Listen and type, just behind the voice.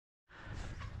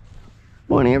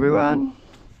Morning everyone,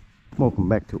 welcome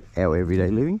back to our everyday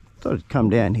living. Thought I'd come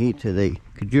down here to the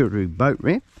Kajuru boat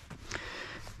ramp.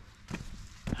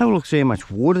 Have a look, see how much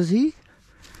water's here.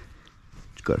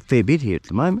 It's got a fair bit here at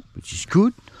the moment, which is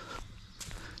good.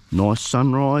 Nice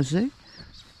sunrise there.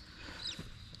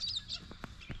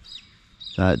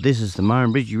 So this is the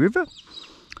Murrumbidgee River.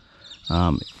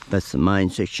 That's the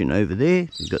main section over there.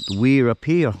 You've got the weir up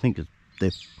here. I think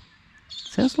they've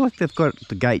sounds like they've got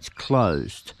the gates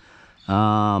closed.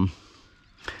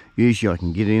 Usually I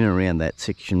can get in around that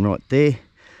section right there,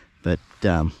 but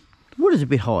the water's a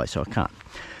bit high, so I can't.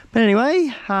 But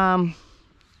anyway,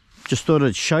 just thought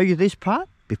I'd show you this part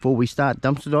before we start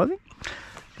dumpster diving.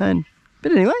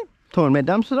 But anyway, talking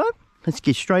about dumpster dive, let's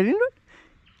get straight into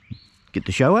it. Get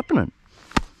the show happening.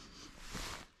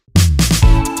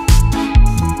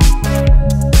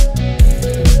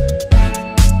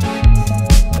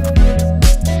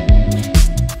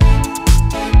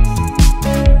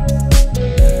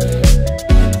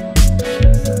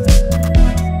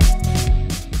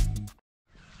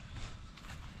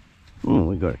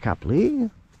 We've got a couple here.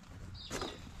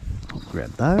 I'll grab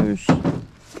those.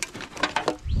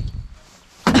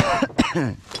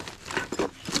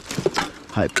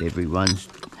 Hope everyone's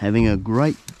having a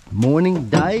great morning,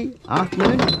 day,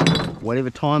 afternoon,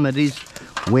 whatever time it is,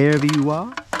 wherever you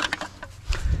are.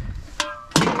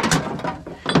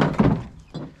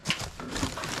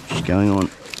 Just going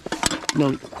on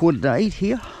nearly 7:45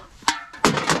 here.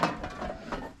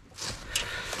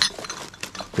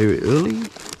 Very early.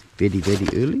 Very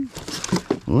early.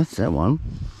 Well, that's that one.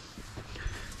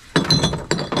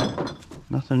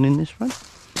 Nothing in this one.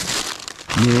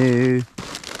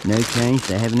 No change.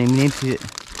 They haven't even emptied it.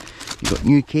 You've got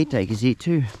new caretakers here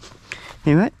too.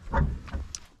 Anyway,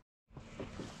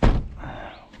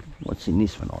 what's in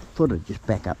this one? I thought I'd just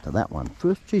back up to that one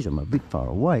first. Geez, I'm a bit far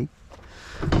away.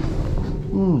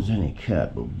 Oh, there's only a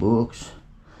couple of books.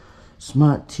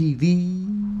 Smart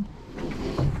TV.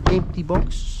 Empty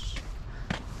box.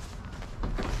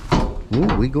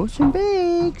 Oh, we got some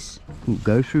bags. We'll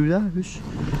go through those.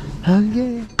 Oh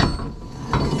yeah.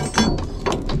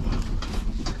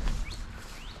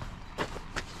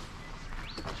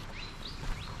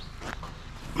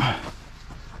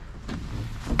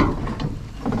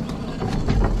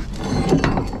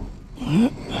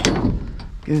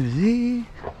 Go there.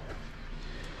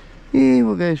 Yeah,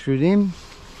 we'll go through them.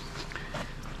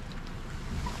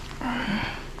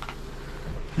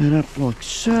 And up like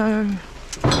so.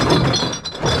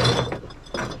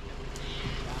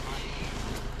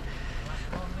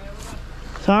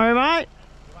 Sorry, mate.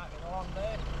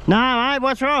 No, mate,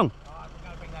 what's wrong?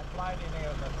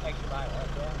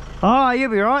 Oh, you'll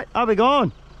be right. I'll be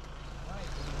gone.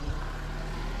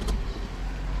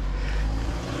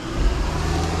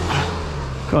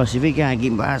 Christ, if he can't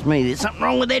get past me, there's something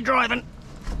wrong with their driving.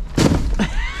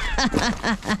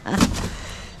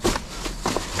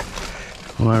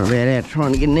 I'm worried about out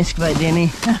trying to get an excavator down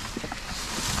here.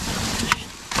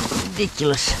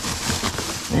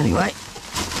 Ridiculous. Anyway.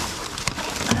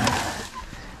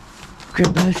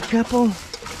 Grab those couple.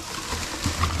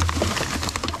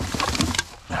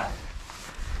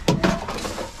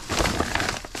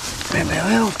 Grab our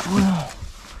alfoil.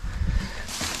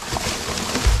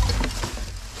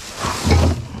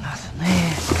 Nothing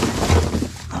there.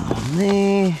 Nothing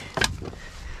there.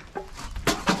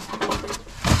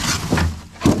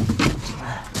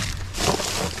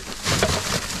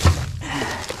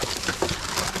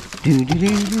 Do.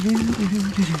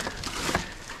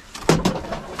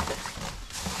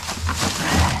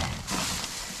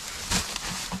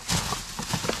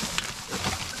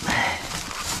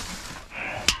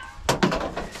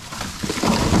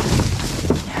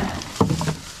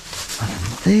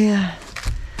 There.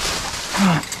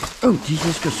 Right. Oh, geez,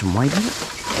 it's got some weight in it.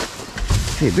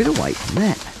 Fair bit of weight in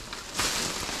that.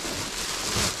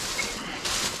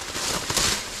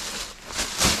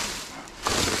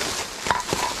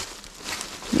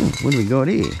 Oh, what do we got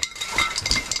here?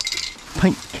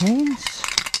 Paint cans.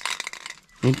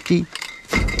 Empty.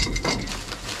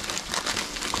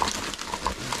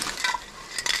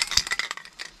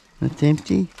 That's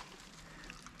empty.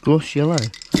 Gloss yellow.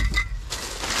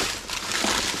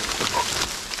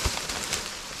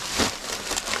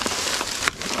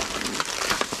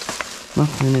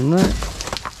 Nothing in that.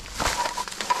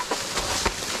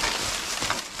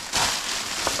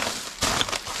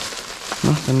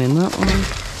 Nothing in that one.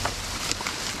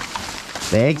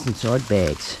 Bags inside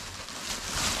bags.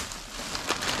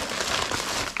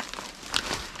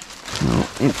 I'll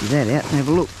empty that out and have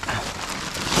a look.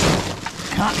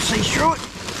 Can't see through it.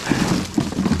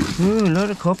 Ooh, a lot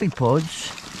of coffee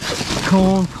pods.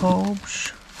 Corn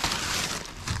cobs.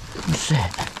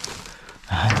 that?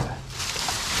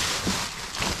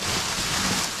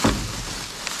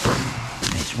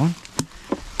 There's one.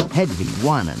 Had to be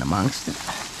one in amongst it.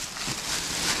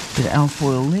 Bit of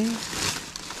alfoil there.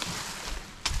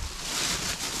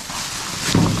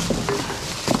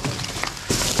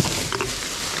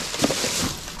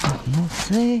 What's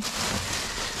there?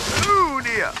 Oh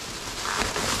dear!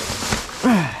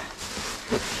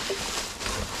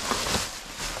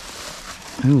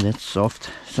 Oh, that's soft.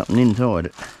 Something inside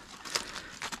it.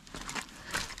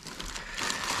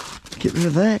 Get rid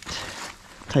of that.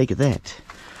 Take that.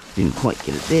 Didn't quite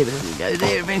get it there, but it'll go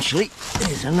there eventually.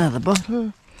 There's another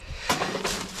bottle.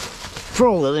 For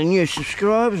all of the new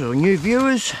subscribers or new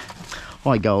viewers,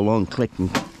 I go along collecting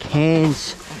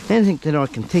cans. Anything that I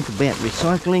can think about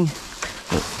recycling,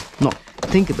 or not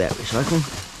think about recycling,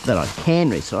 that I can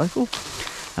recycle.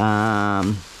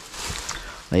 I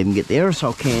even get the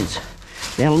aerosol cans,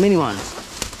 the aluminium ones.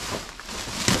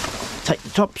 Take the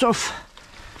tops off,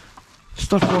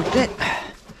 stuff like that.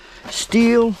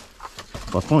 Steel,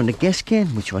 if I find a gas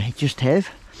can, which I just have,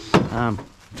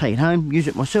 take it home, use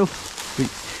it myself,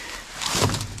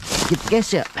 get the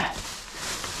gas out,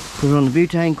 put it on the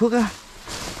butane cooker,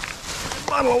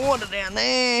 bottle of water down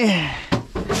there.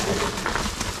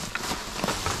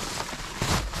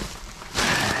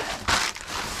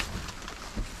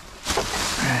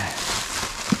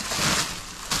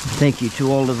 Thank you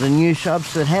to all of the new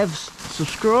subs that have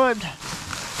subscribed.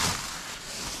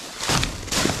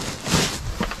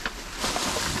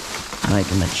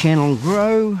 Making the channel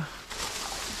grow.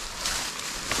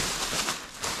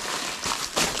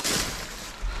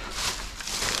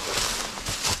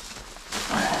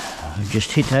 I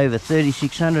just hit over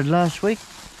 3,600 last week.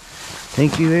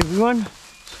 Thank you everyone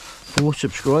for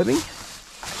subscribing.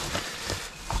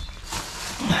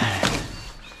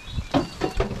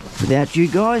 Without you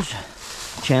guys,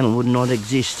 the channel would not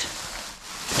exist.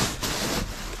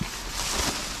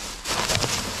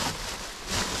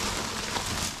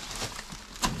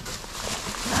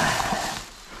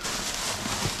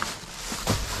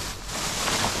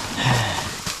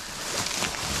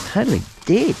 Totally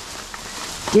dead.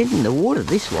 Dead in the water,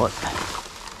 this lot.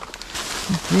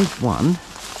 There's one.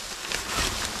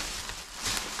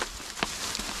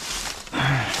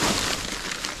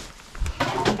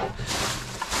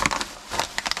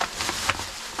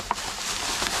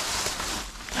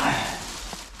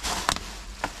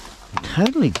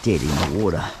 Totally dead in the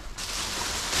water.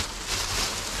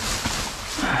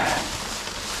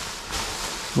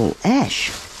 All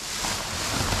ash.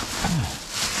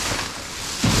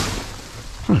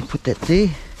 I'll put that there.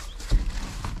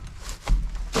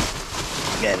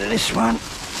 Go to this one.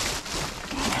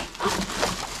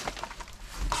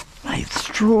 A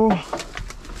straw. I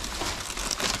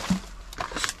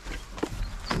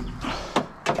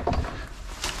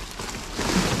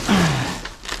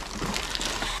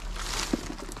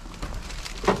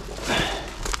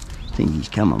think he's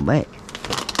coming back.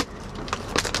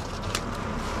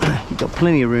 You've got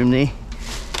plenty of room there.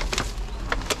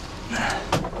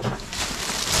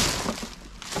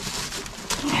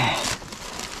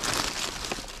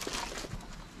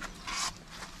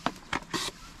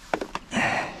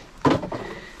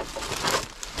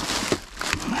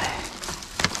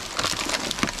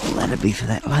 That'll be for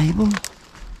that label.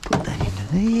 Put that into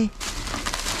there.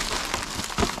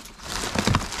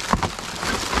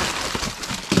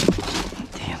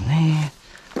 Down there.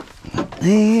 Up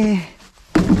there.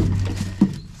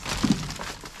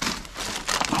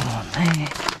 On there.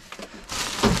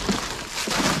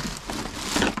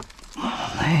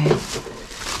 On there.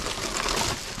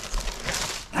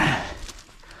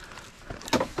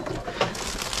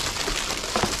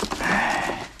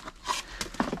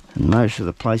 Most of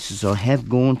the places I have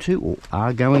gone to or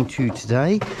are going to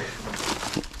today,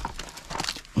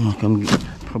 like I'm going to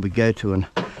probably go to an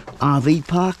RV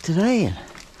park today and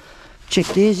check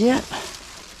theirs out.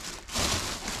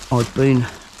 I've been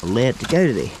allowed to go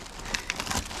to there.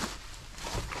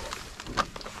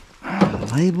 The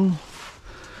label.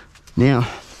 Now,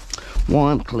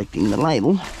 why I'm collecting the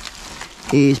label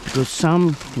is because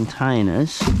some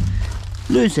containers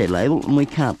lose their label and we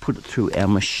can't put it through our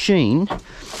machine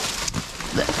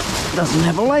that doesn't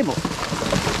have a label.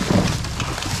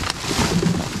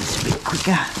 It's a bit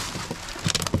quicker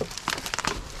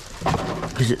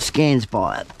because it scans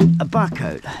by a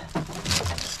barcode.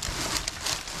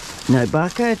 No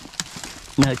barcode,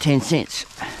 no 10 cents.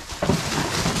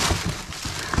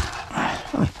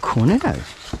 Oh, cornetto.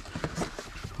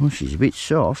 Well, she's a bit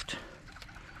soft.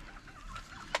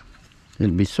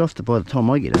 It'll be softer by the time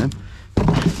I get home.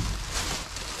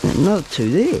 Another two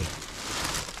there.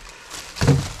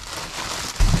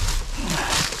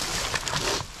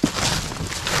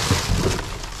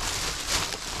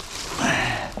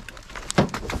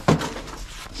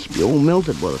 be all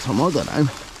melted by the time I got home.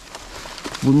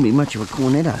 Wouldn't be much of a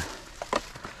cornetto.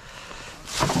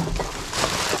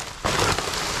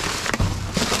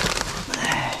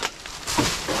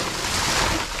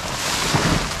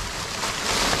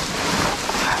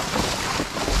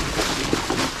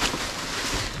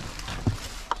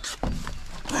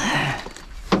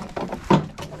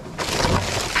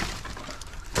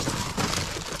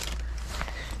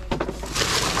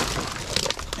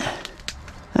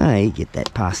 You get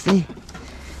that past there.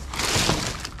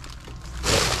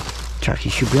 Truckie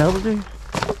should be able to.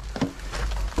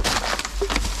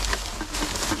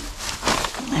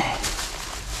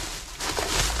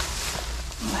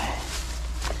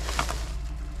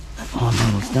 My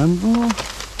metal's done for.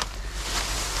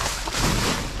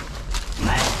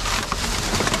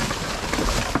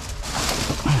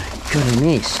 Got in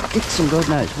there sticks and God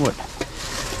knows what.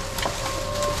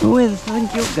 Where the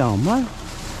think you're going, mate?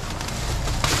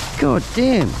 God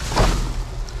damn.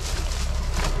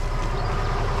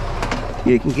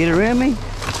 You can get around me?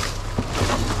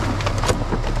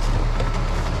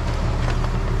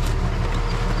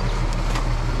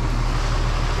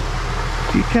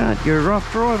 You can't, you're a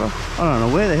rough driver. I don't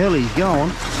know where the hell he's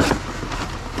going.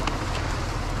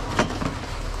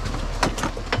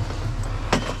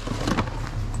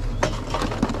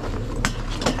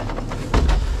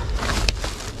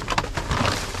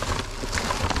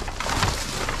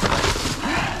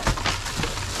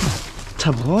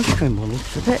 Tub of ice cream by the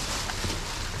looks of that.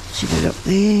 Sit it up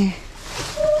there.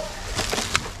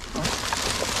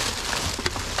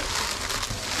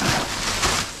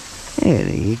 Yeah,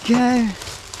 there you go.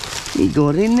 He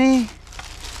got in there.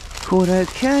 Caught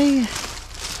okay.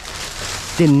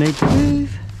 Didn't need to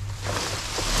move.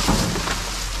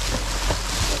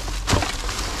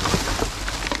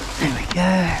 There we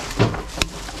go.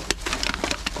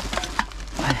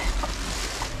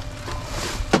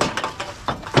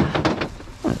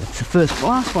 First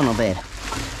class one I've had.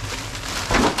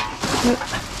 Yep.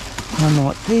 One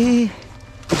right there.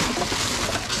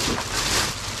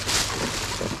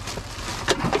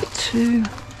 Two.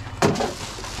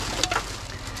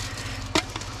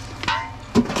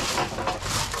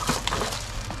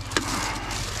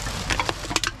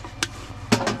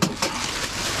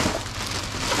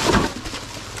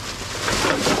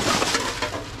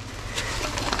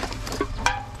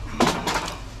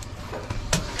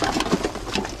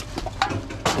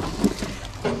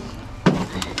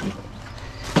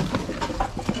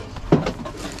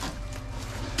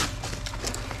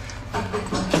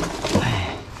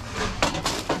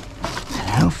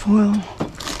 Alfoil.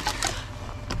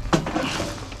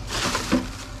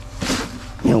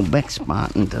 The old back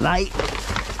smarting today.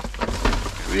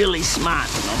 Really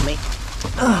smarting on me.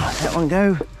 Oh, does that one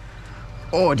go?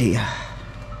 Oh dear.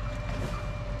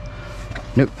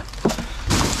 Nope.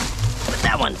 But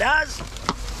that one does.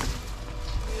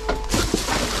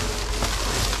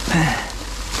 That.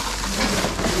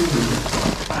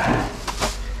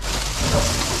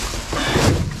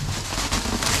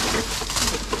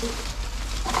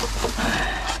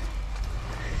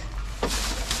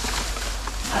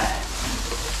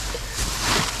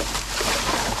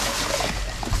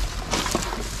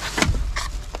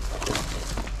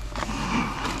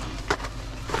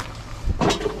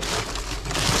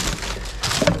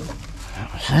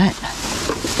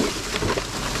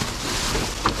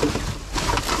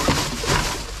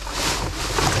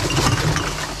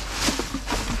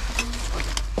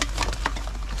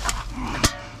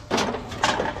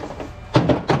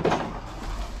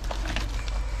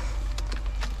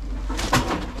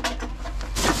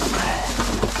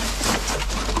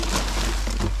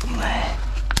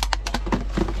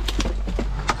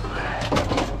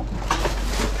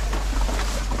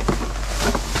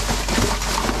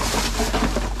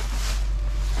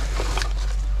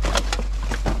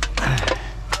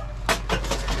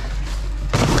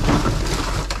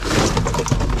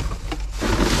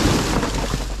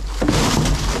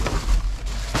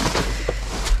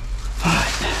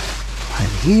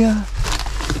 Here,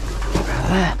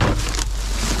 that.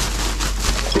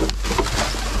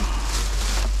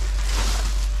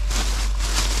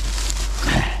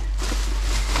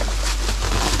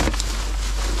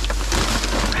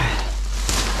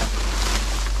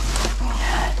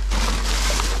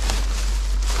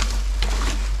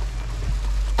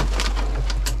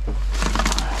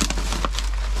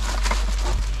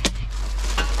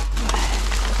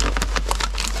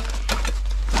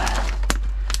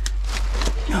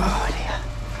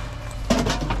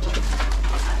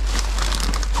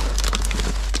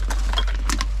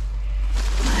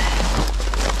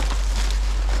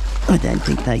 I don't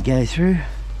think they go through.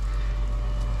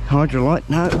 Hydrolite,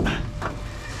 no.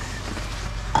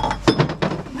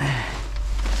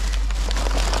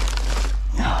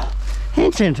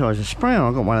 Hand sanitizer spray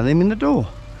on. I got one of them in the door.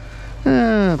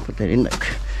 Put that in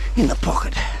the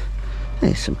pocket.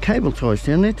 There's some cable ties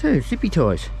down there too, zippy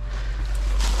ties.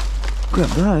 Grab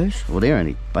those. Well, they're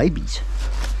only babies,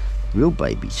 real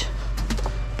babies,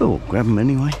 but we'll grab them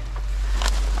anyway.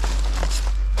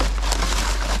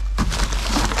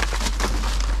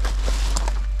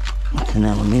 That's an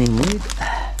aluminium lid.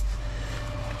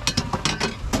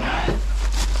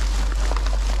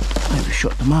 Never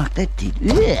shot the mark that did.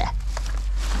 Yeah.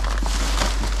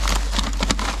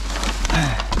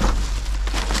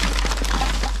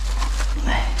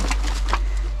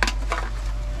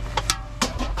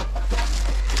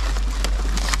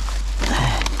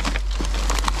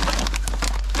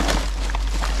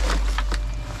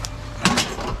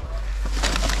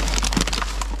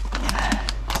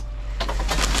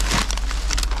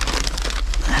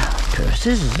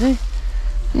 Scissors there.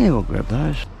 Yeah, we'll grab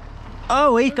those.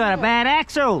 Oh, he's got a bad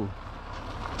axle.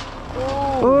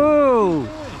 Oh,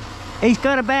 he's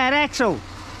got a bad axle.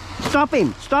 Stop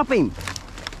him, stop him.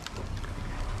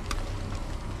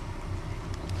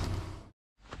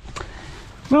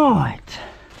 Right.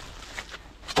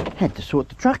 Had to sort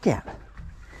the truck out.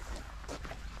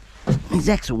 His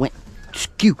axle went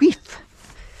skew-whiff.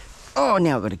 Oh,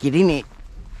 now I've got to get in it.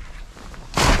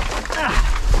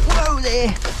 Whoa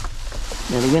there.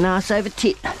 Nearly went arse over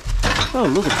tit. Oh,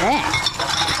 look at that.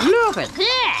 Look at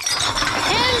that.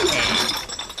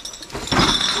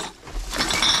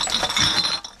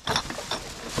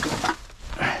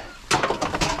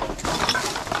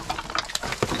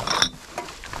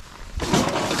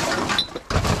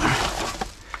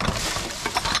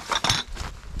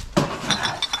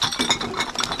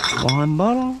 Wine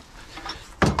bottle.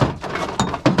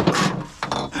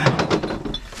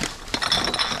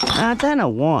 I don't know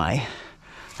why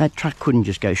that truck couldn't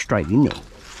just go straight in there.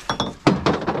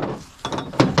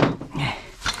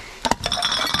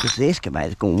 Because the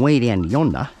excavator's gone way down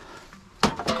yonder.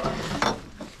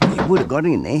 It would have got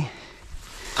in there.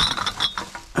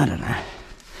 I don't know.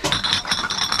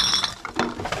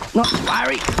 Not to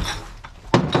worry.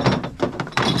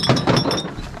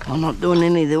 I'm not doing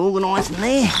any of the organising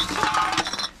there.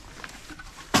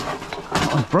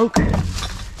 I broke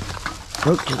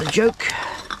to the joke.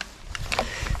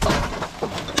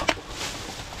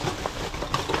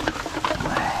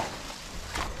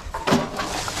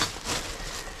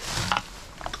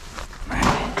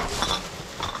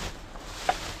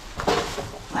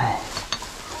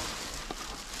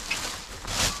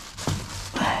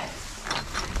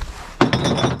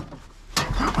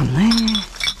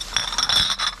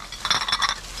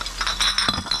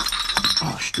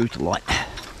 Through the light.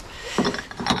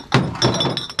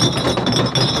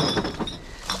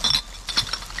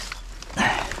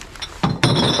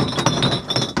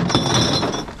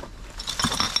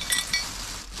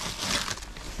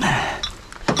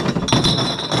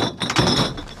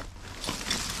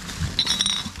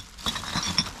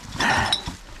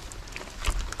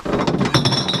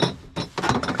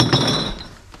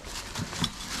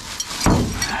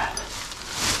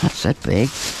 That's that bag.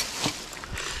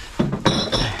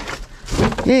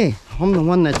 Yeah, I'm the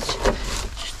one that's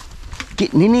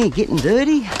getting in here, getting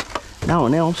dirty. No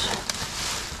one else.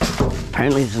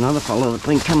 Apparently there's another fellow that's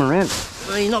been coming around.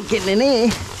 Well, he's not getting in here.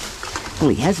 Well,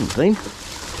 he hasn't been.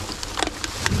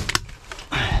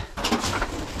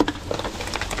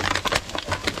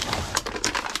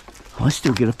 I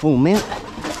still get a full mount.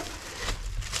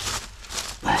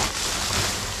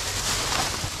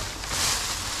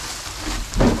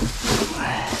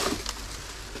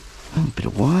 A bit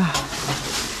of wire.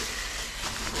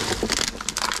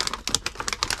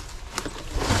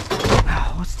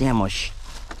 Down my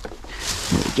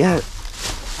there we go.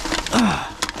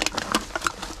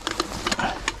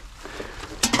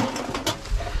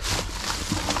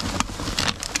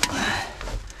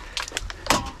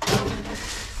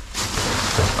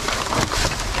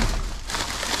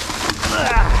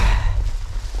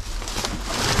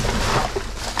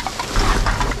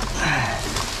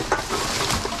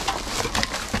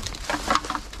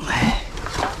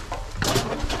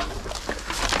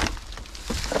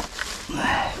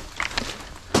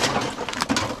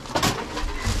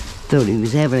 Thought he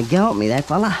was having a go at me, that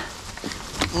fella.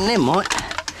 Never mind,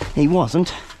 he wasn't.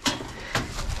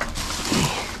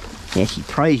 He actually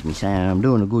praised me, saying I'm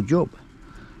doing a good job.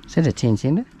 Is that a 10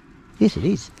 center? Yes, it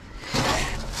is.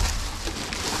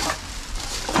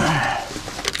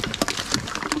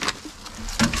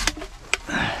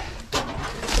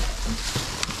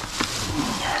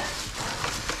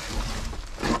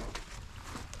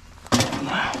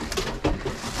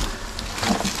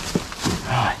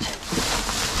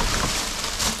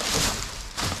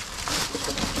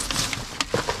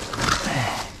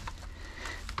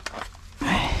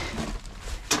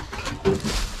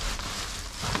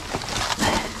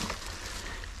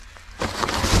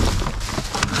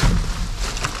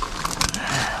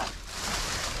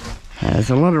 There's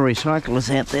a lot of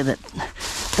recyclers out there that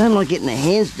don't like getting their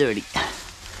hands dirty.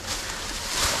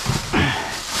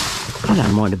 I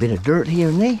don't mind a bit of dirt here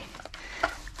and there.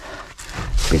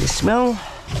 Bit of smell.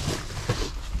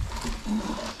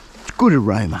 Good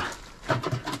aroma.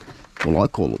 Well, I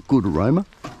call it good aroma.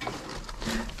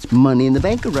 It's money in the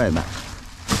bank aroma.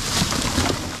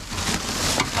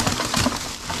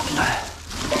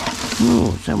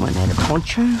 Oh, someone had a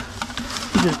poncho.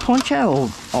 Is it a poncho or,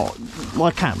 oh,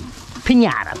 I can't.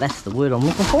 Pinata, that's the word I'm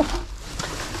looking for.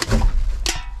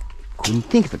 Couldn't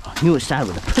think of it. I knew it started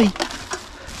with a P.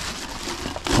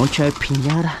 Poncho,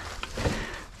 pinata.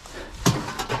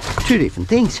 Two different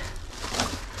things.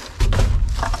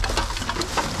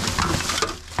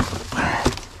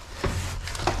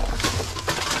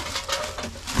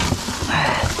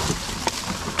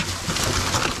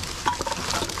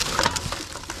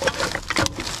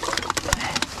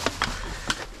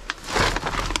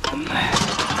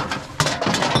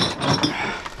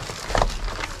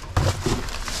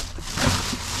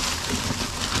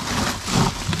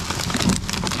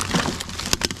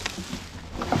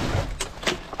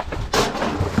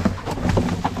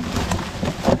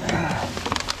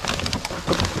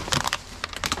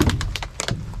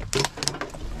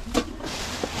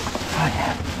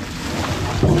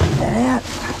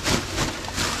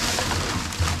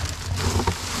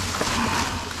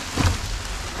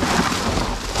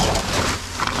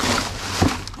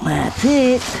 That's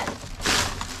it.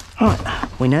 Right,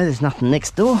 we know there's nothing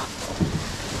next door.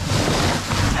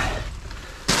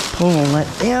 Pull all that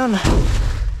down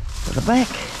to the back.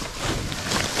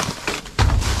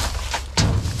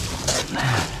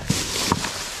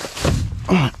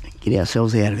 Alright, get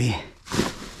ourselves out of here.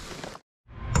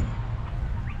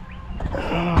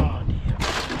 Oh dear.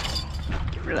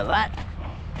 Get rid of that.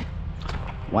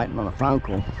 Waiting on a phone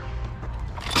call.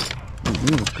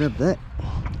 Grab that.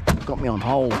 Got me on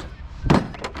hold.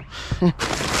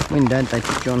 When don't they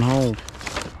put you on hold?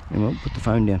 Anyway, put the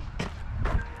phone down.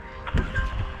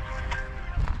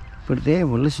 Put it there,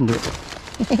 we'll listen to it.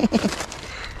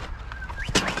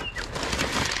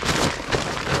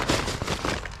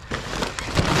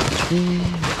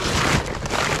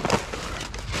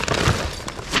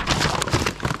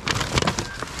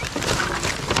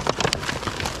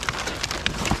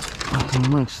 Nothing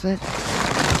amongst that.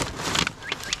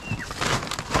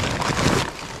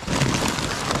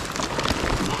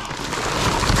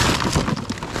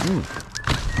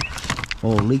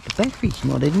 Or leak of batteries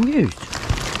not even used.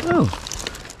 Oh,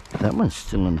 that one's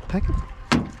still in the packet.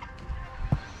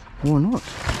 Or not.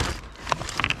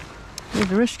 Where'd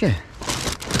the rest go?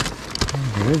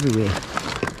 Oh, they're everywhere.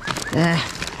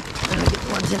 Let me get the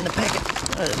ones in the packet.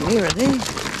 A mirror there.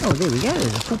 Oh, there we go.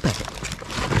 There's a full packet.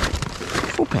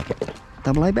 Full packet.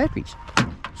 AA batteries.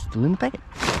 Still in the packet.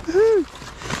 Woohoo!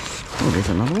 Oh, there's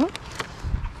another one.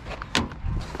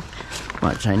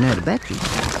 Might say no to batteries.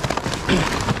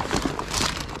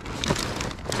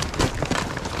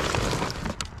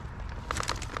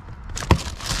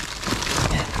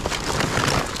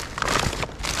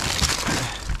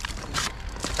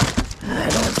 I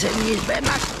don't want 7 years bad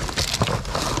luck.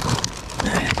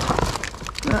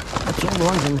 No, that's all the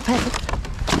ones in the packet.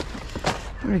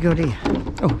 What do we got here?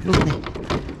 Oh, look there.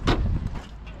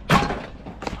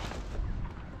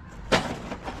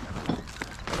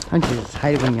 Don't you just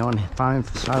hate it when you're on the phone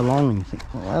for so long and you think,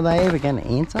 well, are they ever going to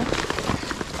answer?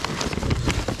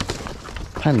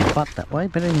 Pain in the butt that way,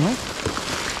 but anyway.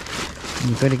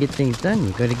 You've got to get things done,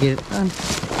 you've got to get it done.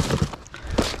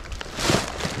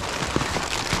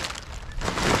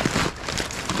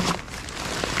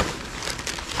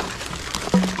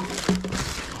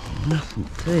 Nothing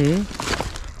there.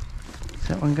 Does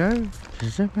that one go?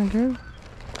 Does that one go?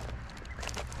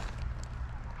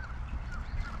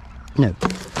 No.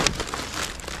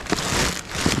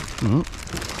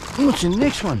 What's in the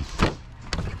next one?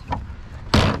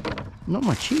 Not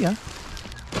much here.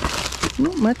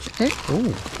 Not much at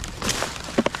all.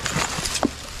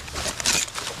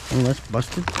 Oh, that's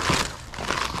busted.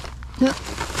 No.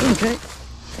 Okay.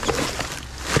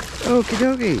 Okie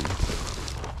dokie.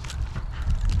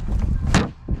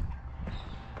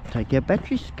 Take out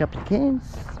batteries, a couple of cans.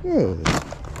 Yeah.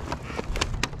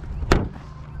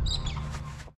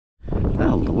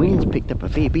 Well, the wind's picked up a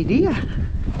fair bit here.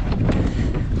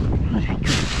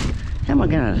 How am I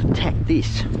going to attack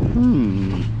this?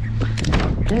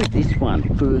 Go this one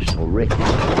first, I reckon.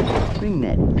 Bring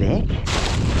that back.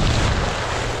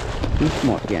 This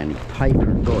might be only paper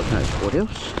and God knows what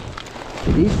else.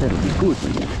 It is, that'll be good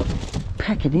when you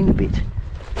pack it in a bit.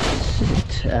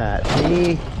 Sit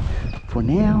there for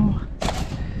now.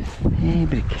 Yeah, a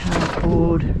bit of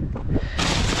cardboard.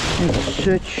 There's a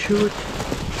search short.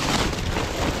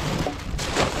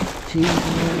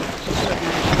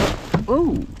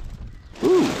 Oh!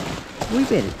 Ooh! We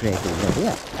better drag all that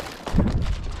out.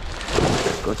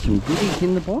 Got some goodies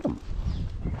in the bottom.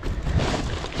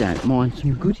 Don't mind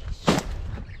some goodies.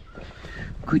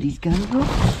 Goodies gumdrops.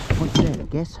 What's that, a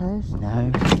gas hose?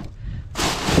 No.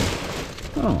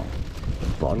 Oh,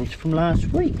 bottles from last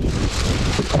week. I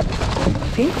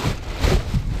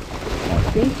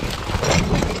think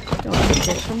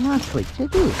that's from last week.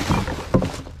 It is.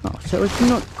 Oh, so it's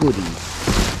not goodies.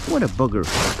 What a bugger.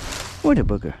 What a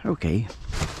bugger. Okay.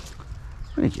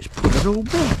 Let me just put it all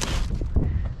back.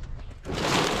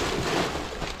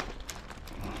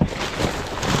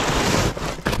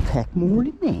 Pack more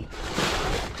in there.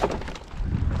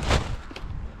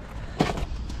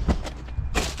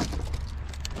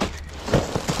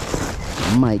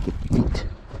 Make it fit.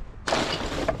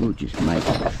 We'll just make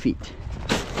it fit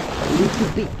a little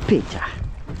bit better.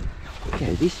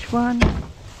 Okay, this one.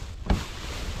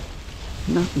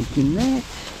 Nothing in that.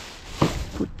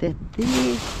 Put that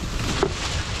there.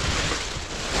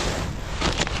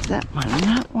 That one and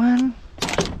that one.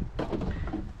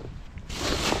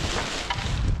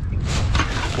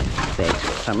 Bag's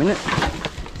got some in it.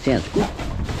 Sounds good.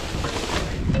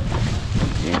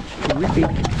 Sounds terrific.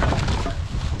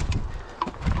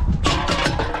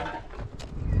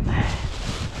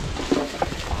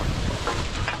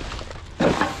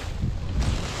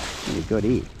 Got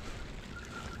here.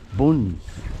 Buns.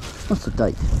 What's the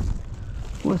date?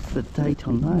 What's the date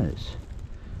on those?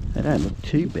 They don't look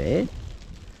too bad.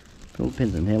 It all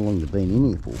depends on how long they've been in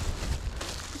here for.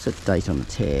 What's the date on the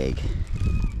tag?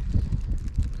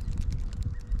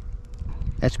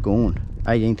 That's gone.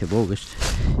 18th of August.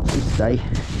 This day.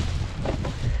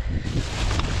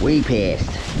 We passed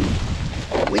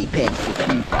the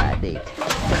too far date.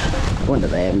 Wonder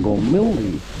they haven't gone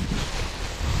mildew.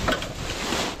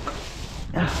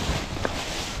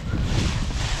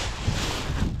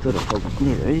 Thought I forgot.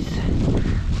 There it is.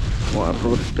 Why I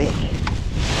brought it back.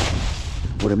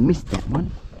 Would have missed that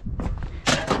one.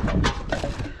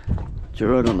 It's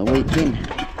alright on the weekend.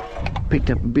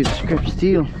 Picked up a bit of scrap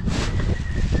steel.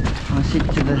 I said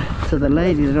to the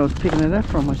lady that I was picking it up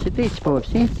from, I said, there's 5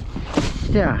 cents.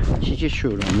 She said, ah, she just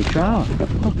threw it on me trailer.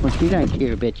 Oh, well, you don't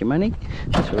care about your money.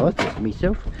 That's what I thought to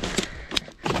myself.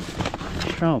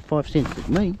 Throwing 5 cents at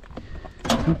me.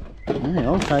 Yeah,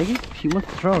 I'll take it. She wants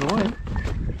to throw it away.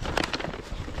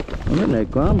 I've got no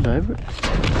qualms over it.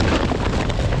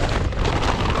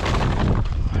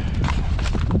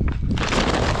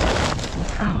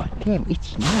 Oh, damn,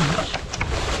 it's nice.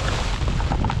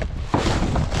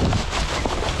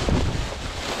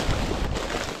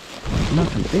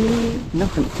 Nothing there,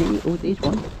 nothing there. Oh, there's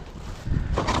one.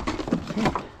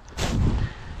 Yeah.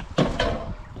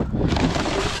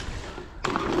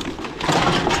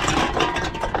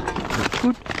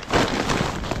 Good.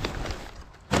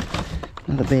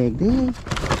 Another bag there.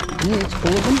 Yeah, it's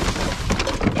full of them.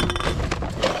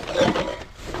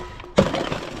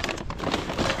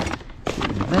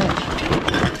 That.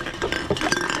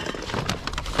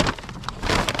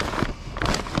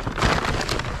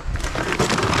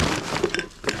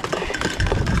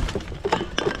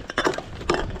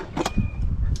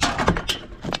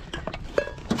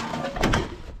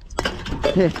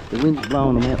 Yeah, the wind's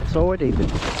blowing them outside even.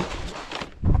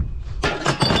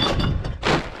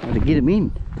 Got to get them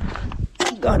in.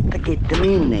 Got to get them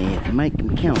in there to make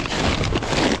them count.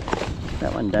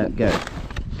 That one don't go.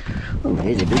 Oh,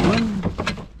 here's a big one.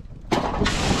 A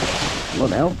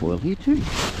lot of alfoil here too.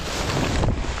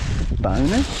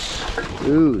 Bonus.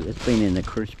 Ooh, that's been in the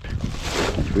crisp.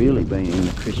 That's really been in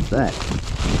the crisp, that.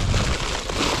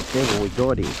 That's what we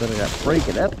got here. Got it up, break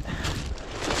it up.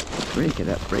 Break it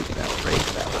up, break it up, break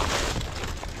it up.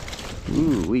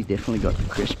 Ooh, we definitely got the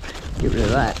crisp. Get rid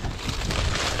of that.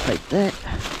 Take that.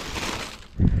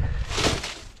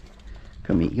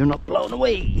 Come here, you're not blown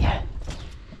away.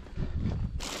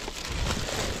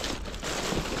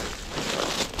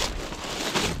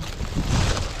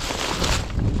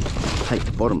 Take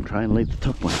the bottom tray and leave the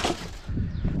top one.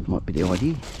 Might be the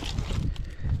idea.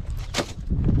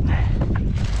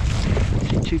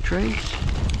 Two trays?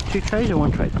 2 trays or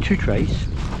 1 tray? 2 trays.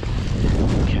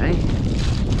 Okay.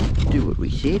 Do what we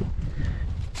said.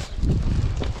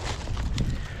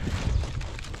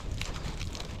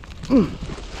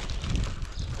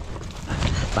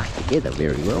 Back together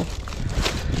very well.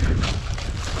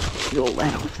 Get all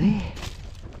that off there.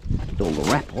 Get all the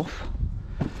wrap off.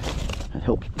 That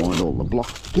helps bind all the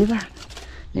blocks together.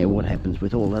 Now what happens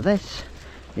with all of this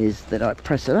is that I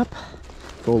press it up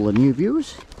for all the new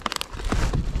viewers.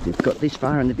 You've got this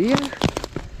far in the video.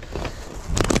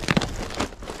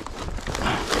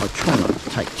 try not to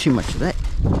take too much of that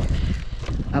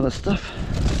other stuff.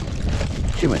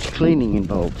 Too much cleaning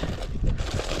involved.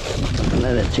 I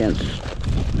know that sounds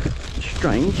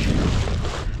strange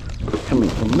coming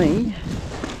from me,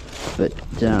 but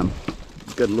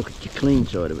you've got to look at your clean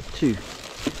side of it too.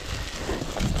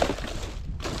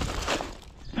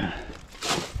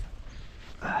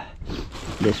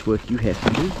 Less work you have to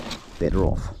do, better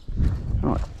off.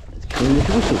 Right, let's clean the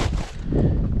whistle.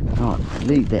 Right,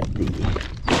 leave that there.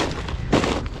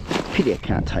 Pity I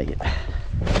can't take it.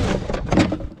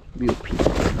 Real pity.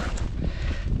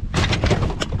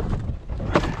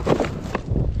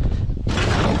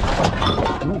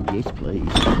 Oh yes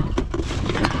please.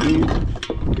 Thank you.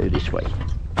 Go this way.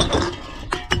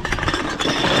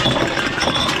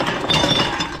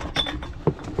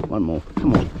 One more.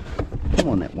 Come on. Come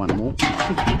on, that one more.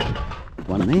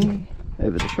 One there.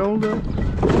 Over the shoulder.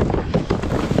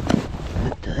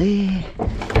 That there.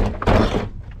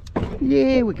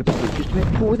 Yeah, we could probably just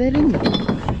about pour that in.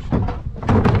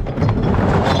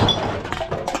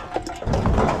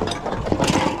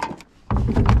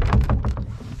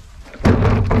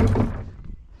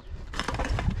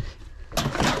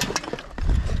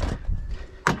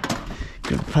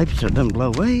 Good paper so it doesn't blow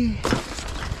away.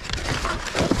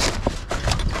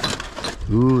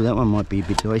 Ooh, that one might be a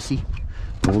bit dicey.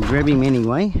 We'll grab him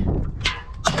anyway.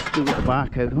 Still got the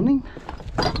barcode on him.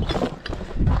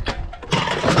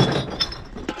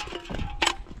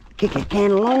 Kick a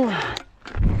can along.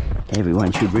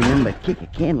 Everyone should remember, kick a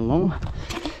can along.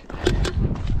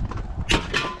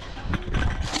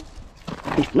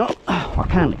 If not, I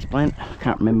can't explain it. I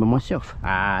can't remember myself.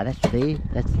 Ah, that's there,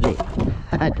 that's there.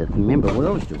 I don't remember what I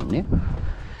was doing now.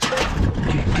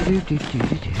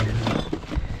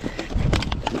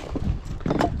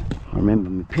 I remember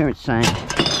my parents saying,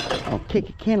 I'll kick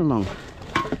a can along.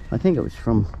 I think it was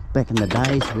from back in the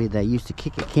days where they used to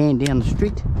kick a can down the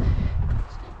street.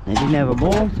 They didn't have a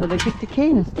ball, so they kicked a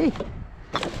can instead.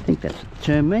 I think that's what the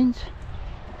term means.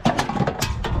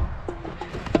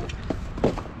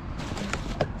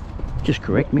 Just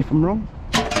correct me if I'm wrong.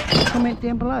 Comment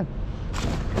down below.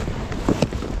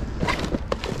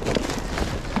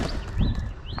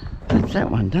 That's that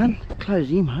one done. Close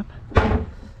him up.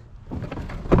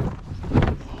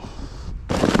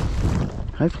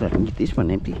 Hopefully I can get this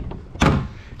one empty.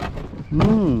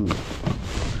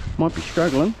 Might be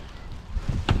struggling.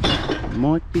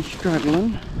 Might be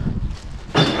struggling.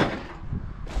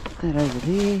 That over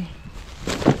there.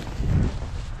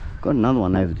 Got another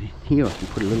one over here I can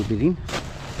put a little bit in.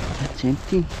 That's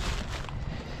empty.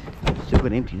 Still got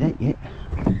to empty that yet.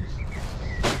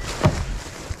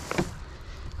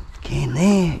 Can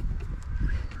there.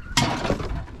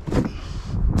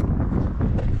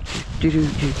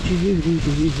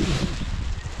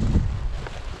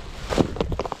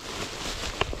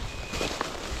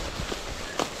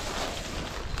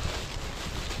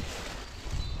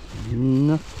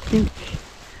 Nothing.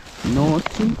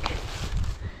 Nothing.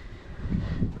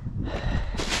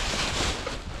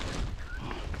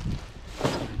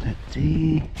 That's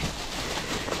it.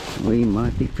 We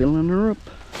might be filling her up.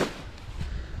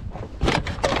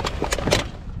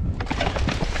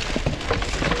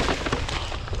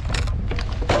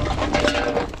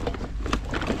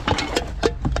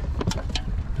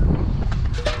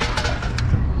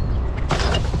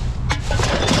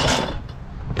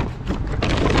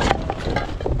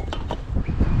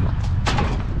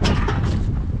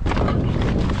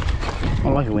 I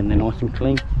like it when they're nice and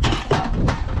clean.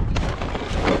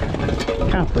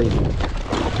 Can't beat them.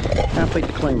 Can't beat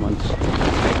the clean ones.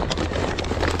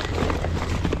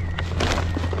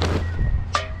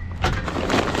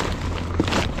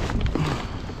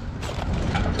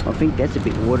 I think that's a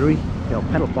bit watery. The old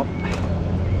paddle pop.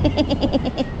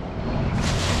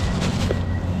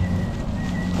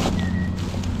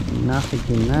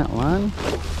 Nothing in that one.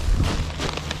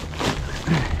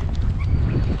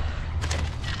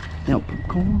 Now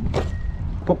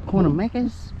popcorn and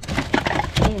Macca's.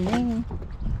 Man.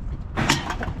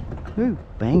 Ooh,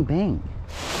 bang bang.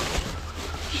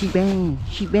 She bang,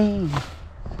 she bang.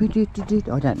 I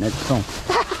don't know the song.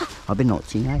 I've been not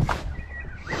singing.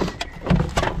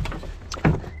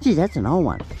 Gee, that's an old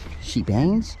one. She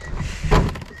bangs.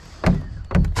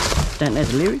 Don't know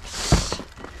the lyrics.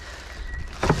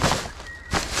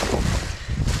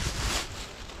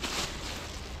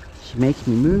 She makes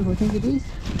me move, I think it is.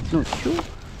 Not sure.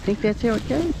 I think that's how it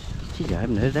goes. Gee, I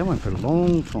haven't heard that one for a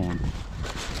long time.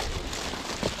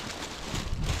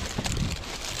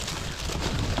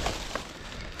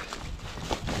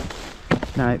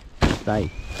 No,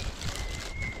 stay.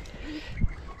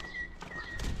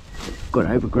 Got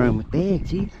overgrown with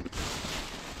bags here.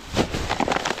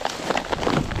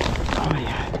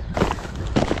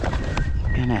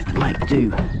 make do.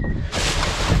 Might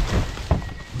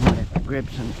have to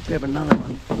grab another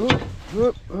one. Oop,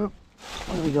 oop, oop.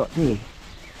 What have we got there?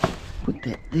 Put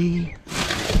that there.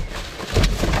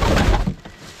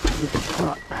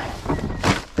 Right,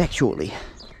 back shortly.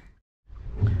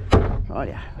 Right,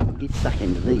 yeah, get stuck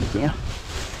into these now.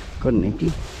 Got an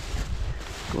empty.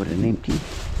 Got an empty.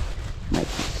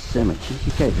 Makes it so much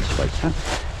easier. Go this way, son.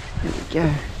 There we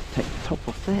go. Take the top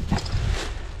off that.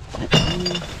 That's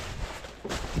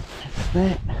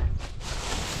that.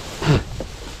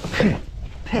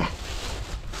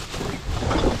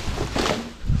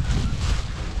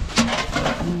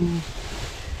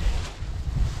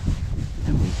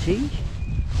 And we see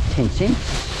 10 cents.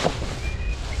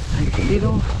 Take the lid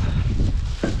off.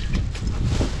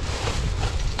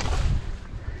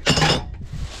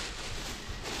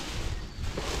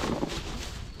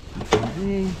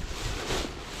 There.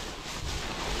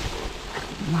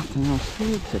 Nothing else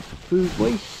there except for food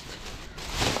waste.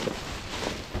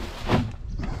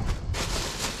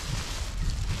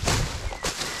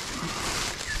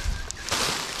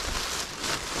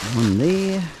 One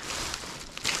there.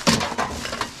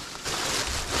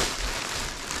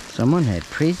 Someone had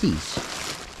prezzies.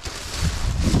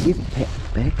 Gift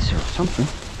bags or something.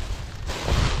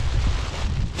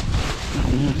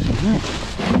 Nothing else in that.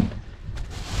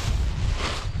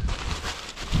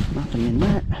 Nothing in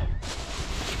that.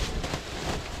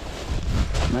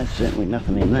 Most certainly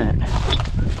nothing in that.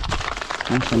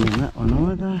 Nothing in that one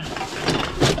either.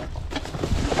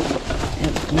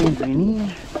 Out the cans are in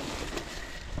here.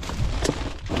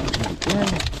 There we go.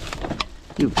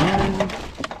 Still go.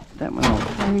 That one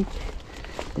I'll take.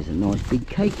 There's a nice big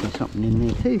cake or something in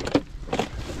there too.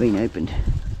 Been opened.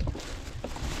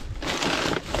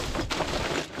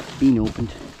 Been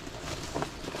opened.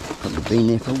 Probably been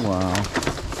there for a while.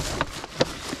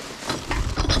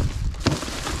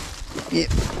 Yep,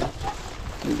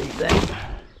 leave that.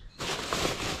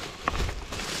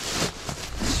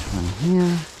 This one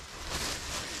here.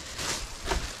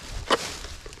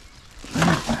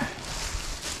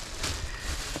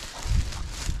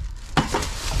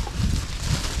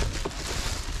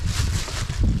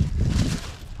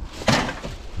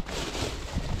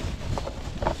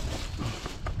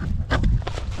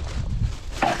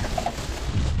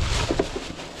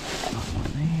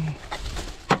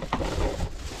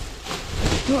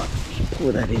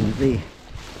 Pour that in there.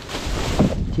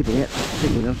 Tip it out. See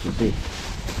what else is there.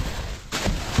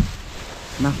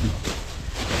 Nothing.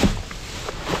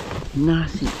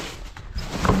 Nothing.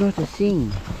 Not a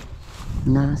thing.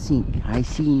 Nothing. I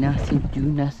see nothing. Do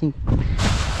nothing.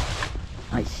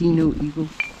 I see no eagle.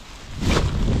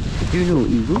 Do no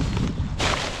eagle.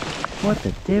 What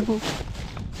the devil?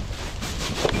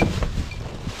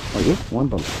 Oh yeah, one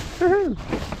bump.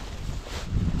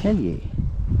 Hell yeah.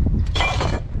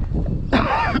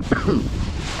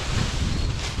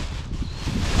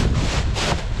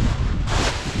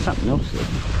 Something else there.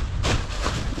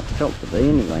 Felt to be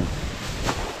anyway.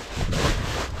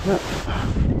 Oh.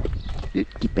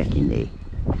 Get back in there.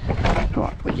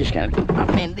 Right, we're just going to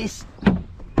upend this.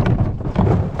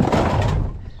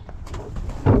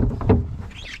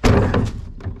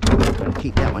 Got to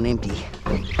keep that one empty.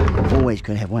 Always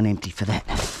got to have one empty for that.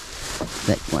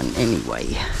 That one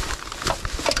anyway.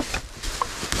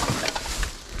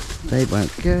 They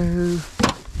won't go.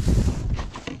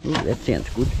 Oh, that sounds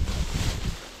good.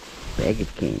 Bag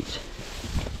of cans.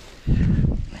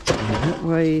 Let's go that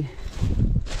way.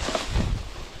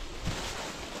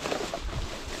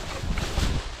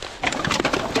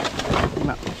 Them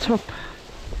up the top.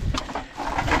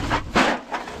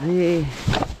 There.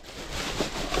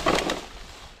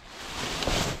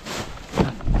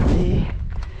 Up there.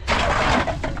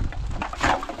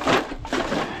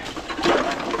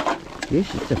 Yes,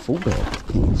 it's a full bag of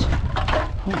cans.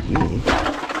 Oh yeah.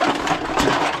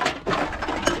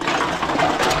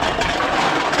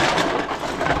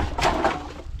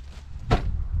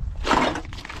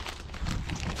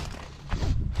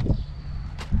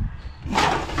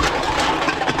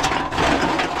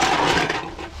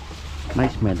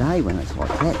 Makes my day when it's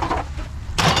like that.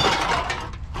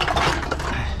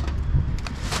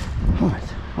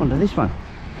 Right, on to this one.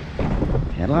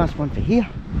 Our last one for here.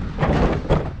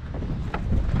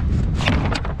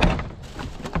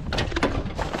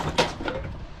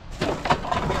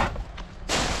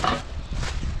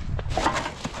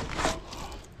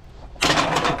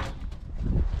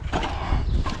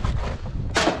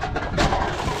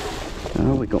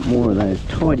 Oh, we've got more of those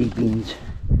tidy bins.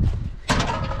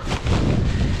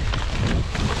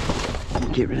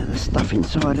 Get rid of the stuff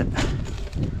inside it.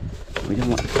 We don't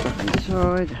want the stuff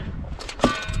inside.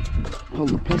 Pull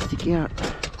the plastic out.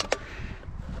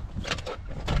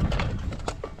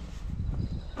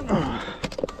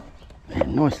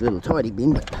 Nice little tidy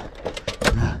bin, but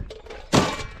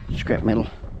scrap metal.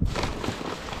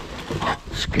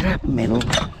 Scrap metal.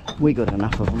 We got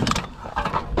enough of them.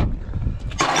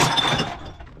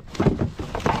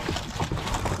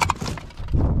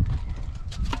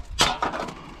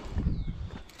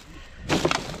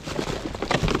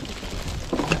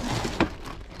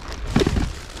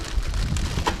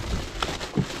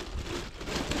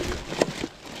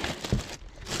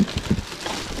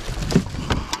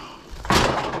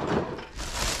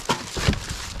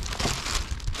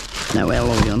 No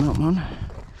alloy on that one.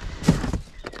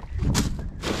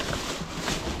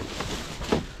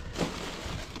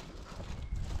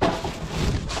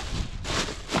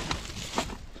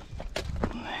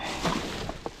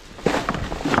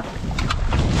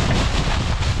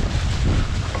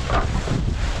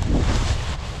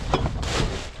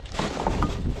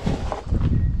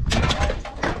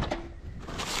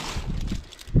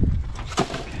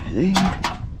 Okay, there.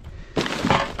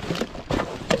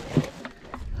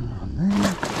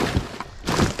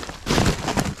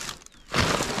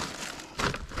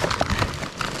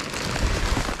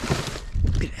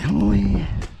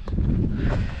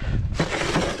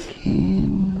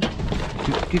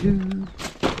 Bit of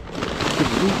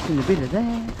this and a bit of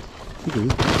that.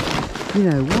 You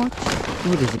know what?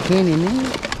 Oh, there's a can in there.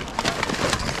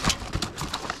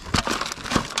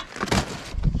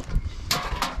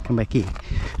 Come back here.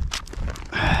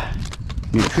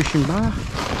 Nutrition bar.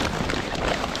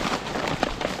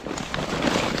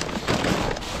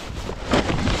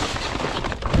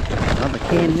 Another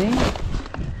can there.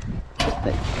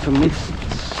 That tremendous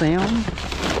sound.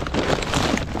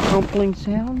 Crumpling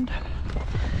sound.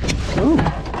 Oh,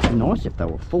 nice if they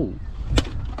were full.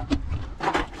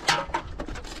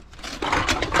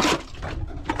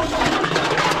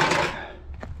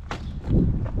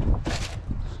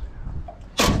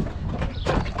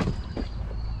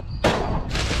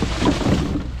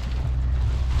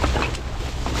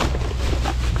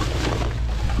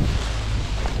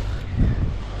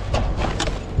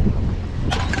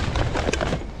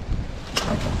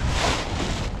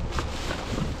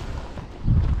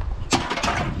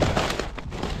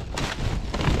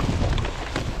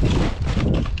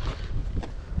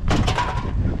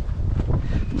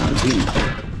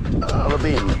 Another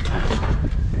bin.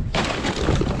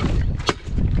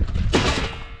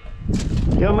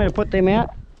 You want me to put them out?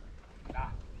 Nah.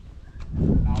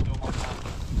 I'll do them on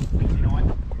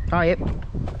 59. Oh, yep.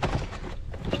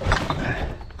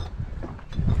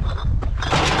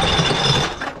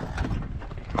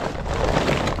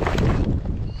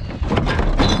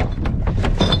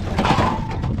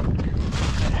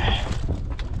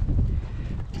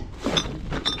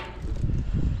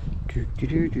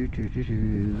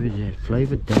 Is that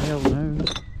flavoured Dale? No.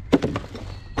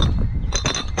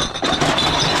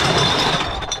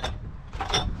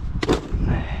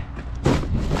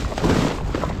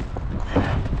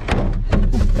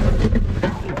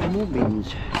 More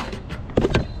bins.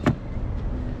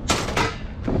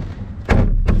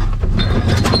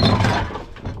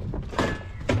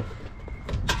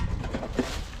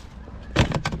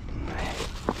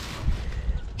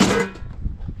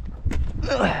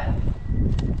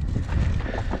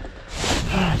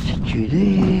 Sit you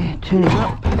there, turn it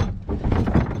up.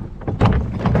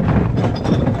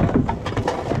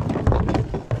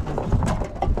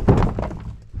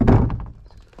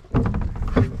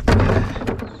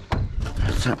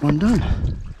 That's that one done.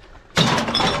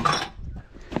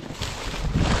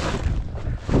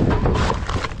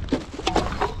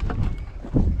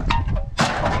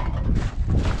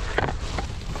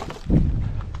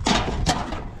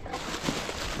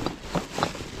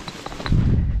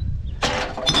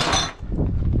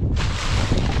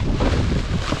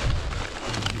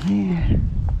 There.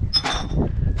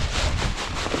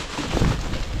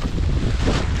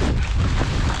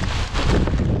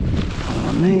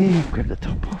 On there, grab the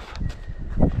top off.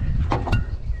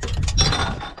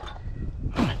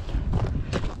 Right.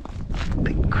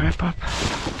 Pick the crap up.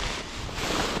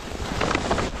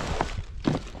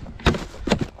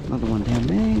 Another one down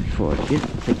there before I forget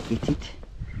it.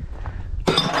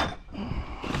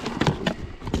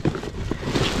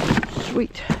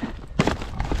 Sweet.